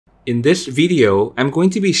In this video, I'm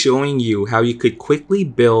going to be showing you how you could quickly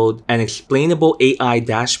build an explainable AI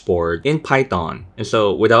dashboard in Python. And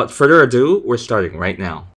so without further ado, we're starting right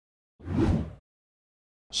now.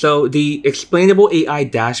 So the explainable AI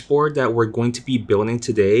dashboard that we're going to be building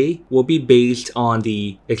today will be based on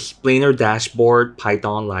the Explainerdashboard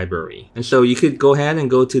Python library. And so you could go ahead and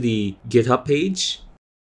go to the GitHub page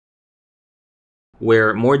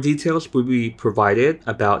where more details will be provided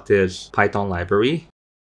about this Python library.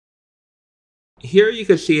 Here you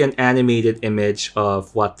can see an animated image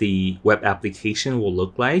of what the web application will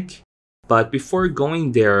look like. But before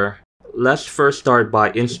going there, let's first start by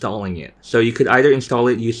installing it. So you could either install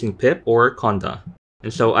it using pip or conda.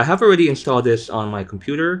 And so I have already installed this on my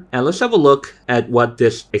computer. And let's have a look at what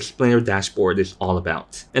this explainer dashboard is all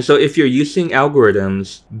about. And so if you're using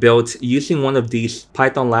algorithms built using one of these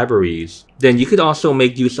Python libraries, then you could also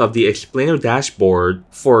make use of the explainer dashboard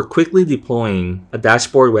for quickly deploying a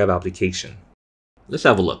dashboard web application. Let's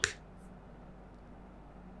have a look.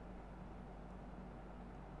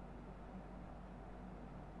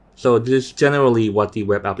 So this is generally what the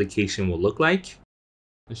web application will look like.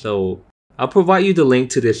 So I'll provide you the link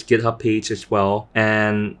to this GitHub page as well.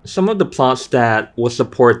 And some of the plots that will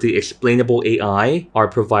support the explainable AI are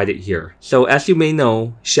provided here. So as you may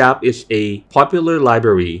know, SHAP is a popular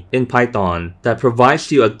library in Python that provides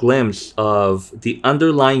you a glimpse of the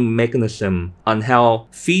underlying mechanism on how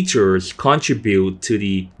features contribute to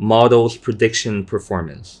the model's prediction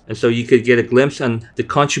performance. And so you could get a glimpse on the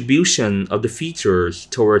contribution of the features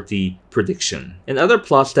toward the prediction. And other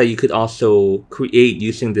plots that you could also create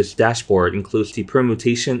using this dashboard includes the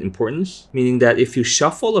permutation importance, meaning that if you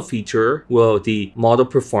shuffle a feature, will the model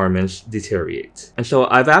performance deteriorate? And so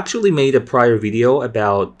I've actually made a prior video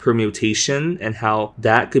about permutation and how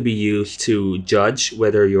that could be used to judge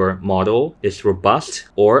whether your model is robust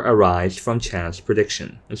or arise from chance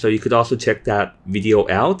prediction. And so you could also check that video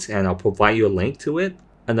out, and I'll provide you a link to it.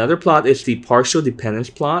 Another plot is the partial dependence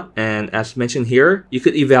plot, and as mentioned here, you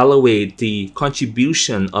could evaluate the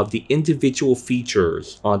contribution of the individual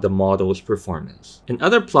features on the model's performance. And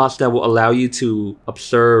other plots that will allow you to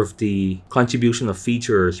observe the contribution of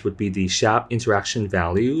features would be the SHAP interaction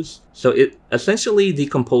values. So it essentially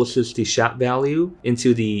decomposes the SHAP value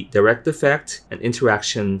into the direct effect an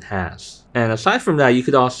interaction has. And aside from that, you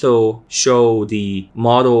could also show the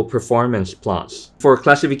model performance plots. For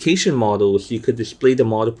classification models, you could display the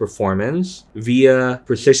model performance via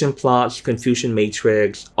precision plots, confusion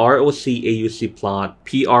matrix, ROC AUC plot,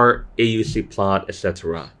 PR AUC plot,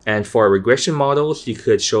 etc. And for regression models, you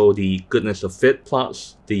could show the goodness of fit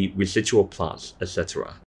plots, the residual plots,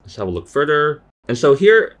 etc. Let's have a look further. And so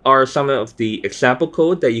here are some of the example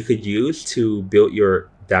code that you could use to build your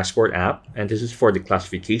dashboard app. And this is for the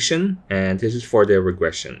classification, and this is for the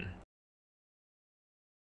regression.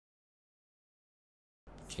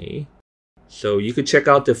 Okay, so you could check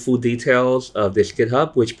out the full details of this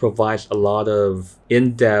GitHub, which provides a lot of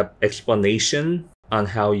in-depth explanation on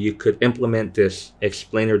how you could implement this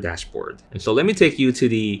explainer dashboard. And so let me take you to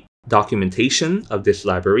the documentation of this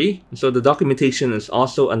library. So the documentation is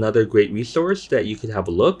also another great resource that you could have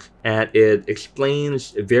a look at. It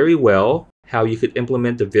explains very well how you could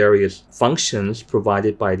implement the various functions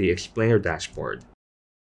provided by the explainer dashboard.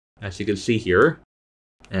 As you can see here,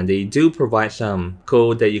 and they do provide some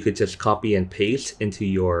code that you could just copy and paste into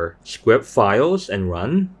your script files and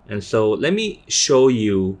run. And so let me show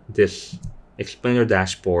you this explainer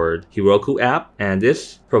dashboard Heroku app, and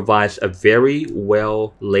this provides a very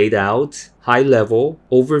well laid out high level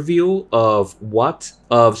overview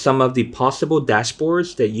of some of the possible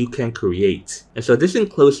dashboards that you can create. And so this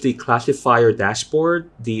includes the classifier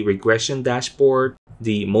dashboard, the regression dashboard,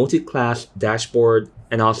 the multi-class dashboard,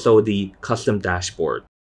 and also the custom dashboard.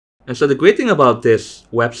 And so the great thing about this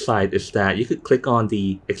website is that you could click on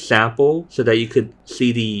the example so that you could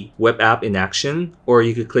see the web app in action, or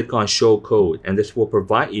you could click on show code, and this will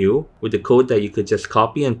provide you with the code that you could just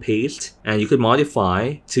copy and paste, and you could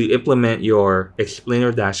modify to implement your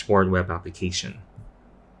explainer dashboard web application.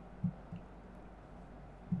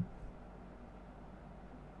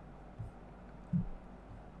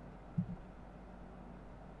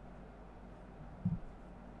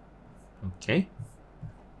 Okay.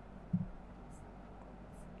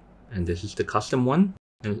 And this is the custom one.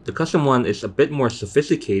 And the custom one is a bit more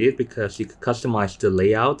sophisticated because you can customize the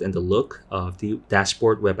layout and the look of the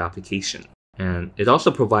dashboard web application. And it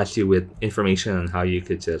also provides you with information on how you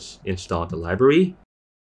could just install the library.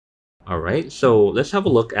 All right, so let's have a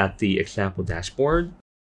look at the example dashboard.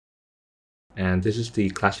 And this is the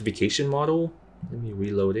classification model. Let me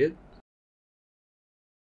reload it.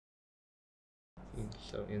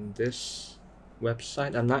 So in this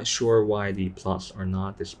website. I'm not sure why the plots are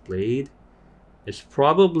not displayed. It's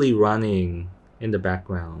probably running in the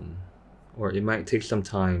background, or it might take some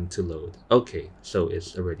time to load. Okay, so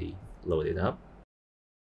it's already loaded up.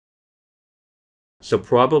 So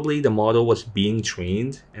probably the model was being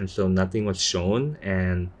trained, and so nothing was shown,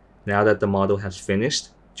 and now that the model has finished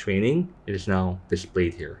training, it is now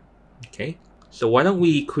displayed here. Okay, so why don't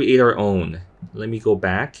we create our own? Let me go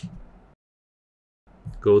back,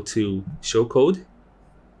 go to show code,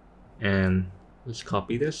 and let's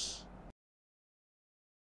copy this.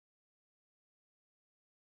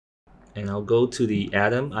 And I'll go to the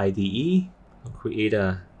Atom IDE, I'll create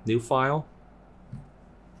a new file.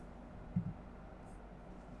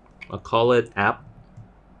 I'll call it app,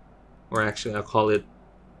 or actually I'll call it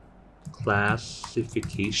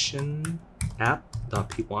classification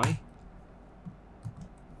app.py.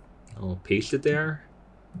 I'll paste it there,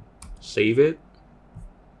 save it,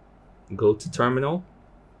 go to terminal.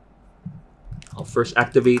 I'll first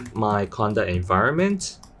activate my Conda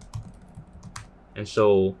environment. And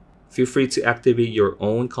so feel free to activate your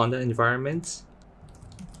own Conda environment.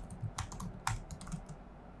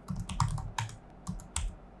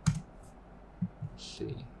 Let's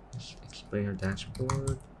see,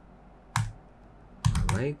 Explainerdashboard.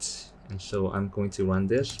 Alright, and so I'm going to run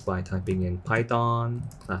this by typing in Python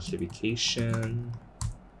classification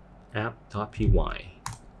app.py.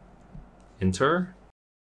 Enter.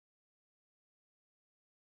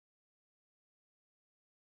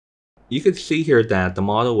 You could see here that the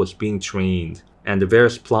model was being trained and the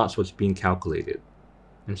various plots was being calculated.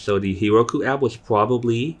 And so the Heroku app was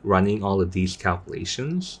probably running all of these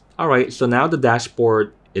calculations. Alright, so now the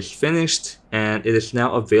dashboard is finished and it is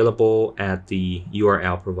now available at the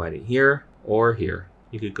URL provided here or here.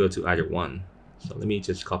 You could go to either one. So let me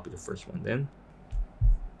just copy the first one then.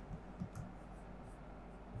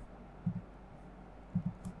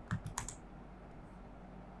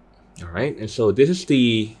 Alright, and so this is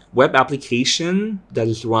the web application that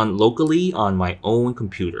is run locally on my own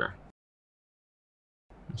computer.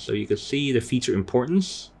 So you can see the feature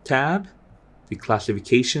importance tab, the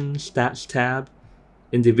classification stats tab,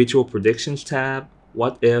 individual predictions tab,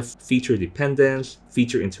 what if, feature dependence,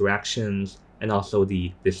 feature interactions, and also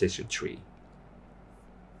the decision tree.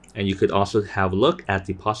 And you could also have a look at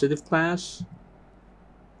the positive class,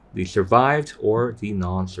 the survived, or the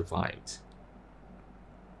non-survived.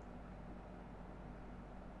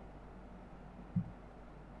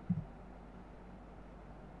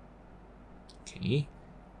 Okay,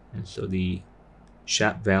 and so the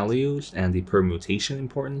SHAP values and the permutation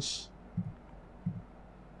importance.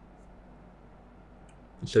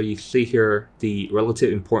 So you see here the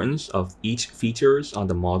relative importance of each features on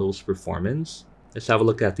the model's performance. Let's have a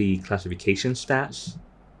look at the classification stats.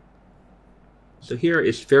 So here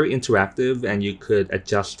it's very interactive and you could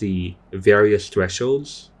adjust the various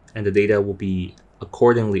thresholds and the data will be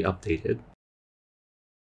accordingly updated.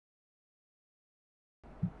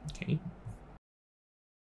 Okay.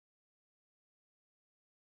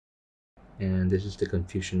 And this is the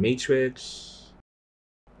confusion matrix.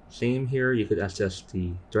 Same here, you could adjust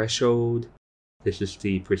the threshold. This is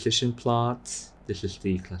the precision plot. This is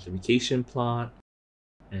the classification plot.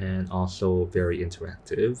 And also very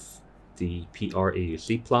interactive, the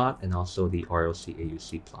PRAUC plot and also the RLC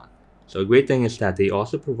AUC plot. So a great thing is that they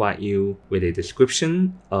also provide you with a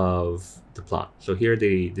description of the plot. So here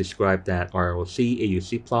they describe that RLC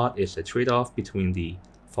AUC plot is a trade-off between the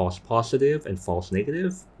false positive and false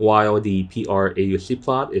negative, while the PRAUC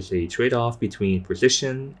plot is a trade-off between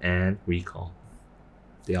precision and recall.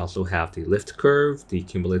 They also have the lift curve, the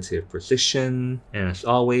cumulative precision, and as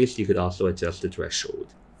always, you could also adjust the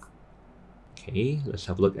threshold. Okay, let's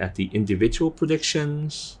have a look at the individual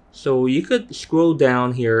predictions. So you could scroll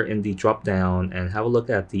down here in the drop down and have a look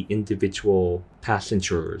at the individual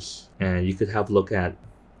passengers, and you could have a look at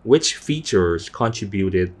which features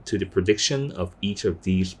contributed to the prediction of each of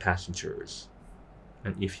these passengers.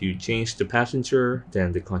 And if you change the passenger,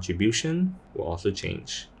 then the contribution will also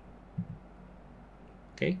change.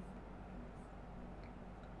 Okay.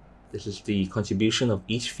 This is the contribution of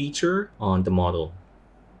each feature on the model.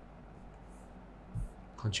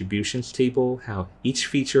 Contributions table, how each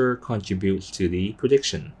feature contributes to the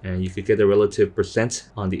prediction. And you could get a relative percent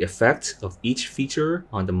on the effect of each feature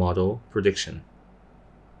on the model prediction.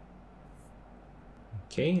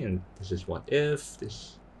 Okay, and this is what if,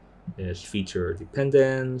 this is feature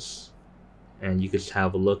dependence, and you can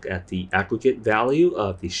have a look at the aggregate value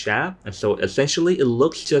of the shape. And so essentially it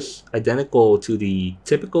looks just identical to the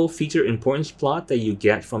typical feature importance plot that you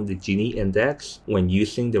get from the Gini index when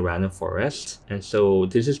using the random forest. And so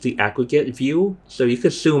this is the aggregate view. So you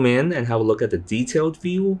could zoom in and have a look at the detailed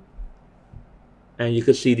view. And you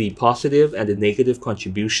can see the positive and the negative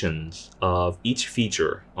contributions of each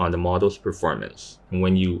feature on the model's performance. And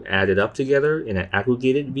when you add it up together in an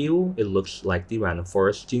aggregated view, it looks like the random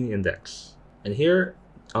forest Gini index. And here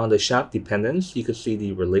on the shape dependence, you can see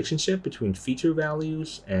the relationship between feature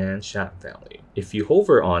values and shape value. If you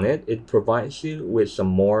hover on it, it provides you with some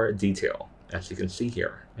more detail, as you can see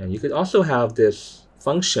here. And you could also have this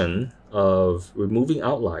function of removing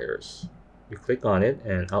outliers. You click on it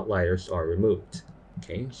and outliers are removed.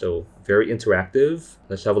 Okay, so very interactive.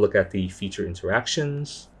 Let's have a look at the feature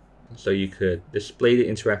interactions. So you could display the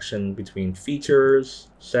interaction between features,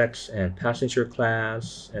 sex, and passenger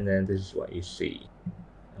class, and then this is what you see.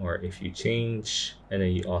 Or if you change, and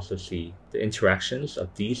then you also see the interactions of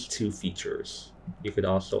these two features. You could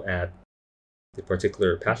also add the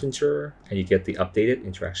particular passenger, and you get the updated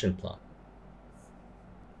interaction plot.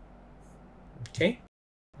 Okay,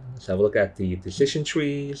 let's have a look at the decision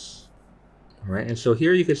trees. All right, and so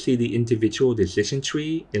here you can see the individual decision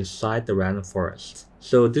tree inside the random forest.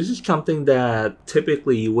 So this is something that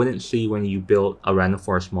typically you wouldn't see when you build a random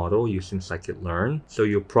forest model using scikit-learn. So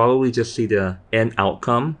you'll probably just see the end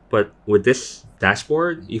outcome, but with this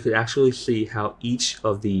dashboard, you could actually see how each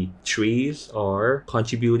of the trees are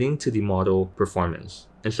contributing to the model performance.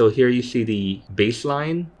 And so here you see the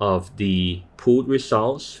baseline of the pooled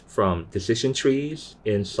results from decision trees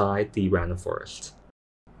inside the random forest.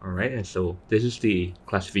 All right, and so this is the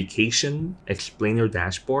classification explainer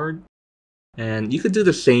dashboard. And you could do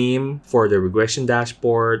the same for the regression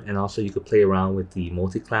dashboard, and also you could play around with the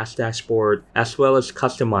multi-class dashboard, as well as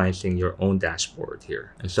customizing your own dashboard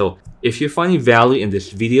here. And so if you're finding value in this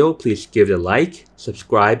video, please give it a like,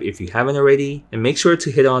 subscribe if you haven't already, and make sure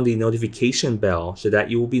to hit on the notification bell so that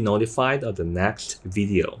you will be notified of the next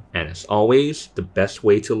video. And as always, the best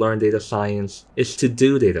way to learn data science is to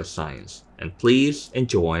do data science. And please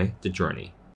enjoy the journey.